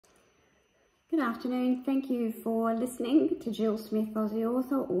afternoon. Thank you for listening to Jill Smith, Aussie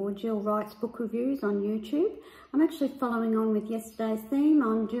author, or Jill Writes Book Reviews on YouTube. I'm actually following on with yesterday's theme.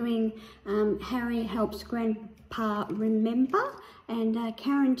 I'm doing Harry Helps Grandpa Remember, and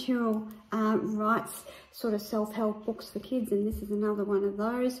Karen Terrell writes sort of self-help books for kids, and this is another one of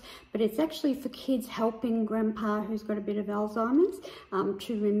those, but it's actually for kids helping Grandpa, who's got a bit of Alzheimer's,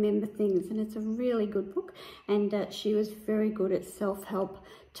 to remember things, and it's a really good book, and she was very good at self-help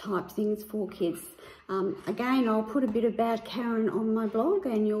type things for kids. Again, I'll put a bit about Karen on my blog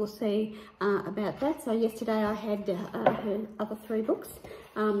and you'll see about that. So yesterday I had her other 3 books.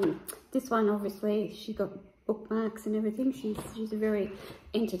 This one, obviously, she got bookmarks and everything. She's a very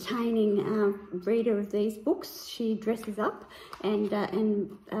entertaining reader of these books. She dresses up and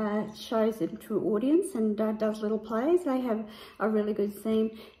shows them to an audience and does little plays. They have a really good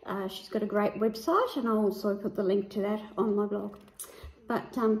theme. She's got a great website, and I'll also put the link to that on my blog.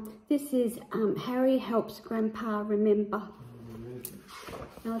 But this is Harry Helps Grandpa Remember.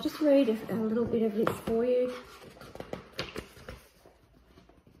 And I'll just read a little bit of this for you.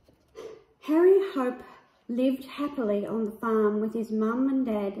 Harry Hope lived happily on the farm with his mum and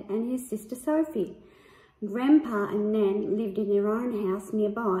dad and his sister Sophie. Grandpa and Nan lived in their own house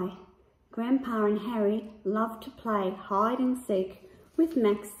nearby. Grandpa and Harry loved to play hide and seek with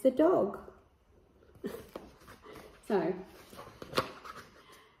Max the dog. So,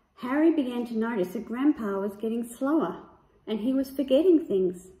 Harry began to notice that Grandpa was getting slower and he was forgetting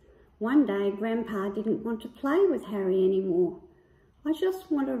things. One day, Grandpa didn't want to play with Harry anymore. "I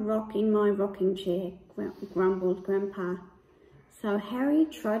just want to rock in my rocking chair," grumbled Grandpa. So Harry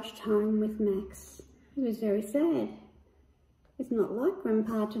trudged home with Max. He was very sad. It's not like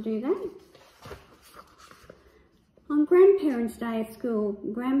Grandpa to do that. On Grandparents' Day at school,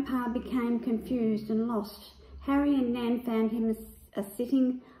 Grandpa became confused and lost. Harry and Nan found him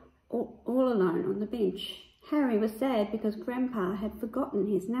sitting all alone on the bench. Harry was sad because Grandpa had forgotten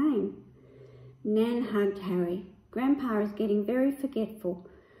his name. Nan hugged Harry. "Grandpa is getting very forgetful,"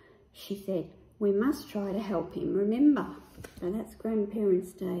 she said. "We must try to help him remember." So that's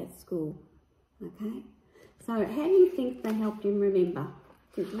Grandparents' Day at school. Okay, so how do you think they helped him remember?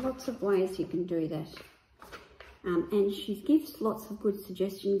 There's lots of ways you can do that. And she gives lots of good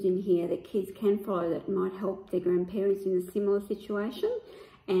suggestions in here that kids can follow that might help their grandparents in a similar situation.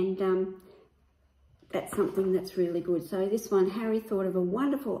 And that's something that's really good. So this one, Harry thought of a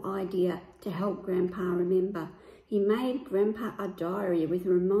wonderful idea to help Grandpa remember. He made Grandpa a diary with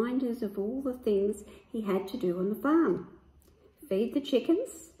reminders of all the things he had to do on the farm. Feed the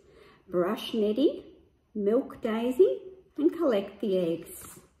chickens, brush Neddy, milk Daisy, and collect the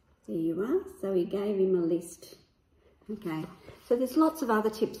eggs. There you are. So he gave him a list. Okay, so there's lots of other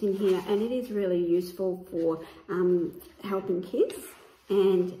tips in here, and it is really useful for helping kids.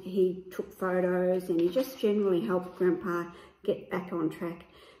 And he took photos and he just generally helped Grandpa get back on track.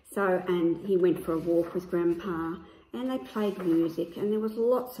 So, and he went for a walk with Grandpa and they played music, and there was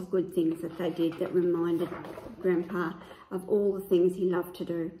lots of good things that they did that reminded Grandpa of all the things he loved to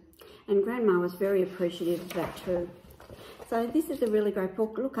do. And Grandma was very appreciative of that too. So this is a really great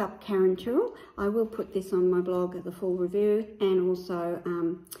book. Look up Karen Terrell. I will put this on my blog, the full review, and also,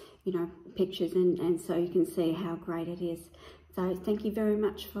 you know, pictures, and so you can see how great it is. So thank you very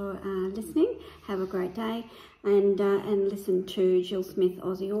much for listening. Have a great day, and listen to Jill Smith,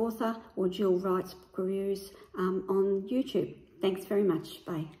 Aussie author, or Jill Writes Book Reviews on YouTube. Thanks very much.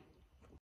 Bye.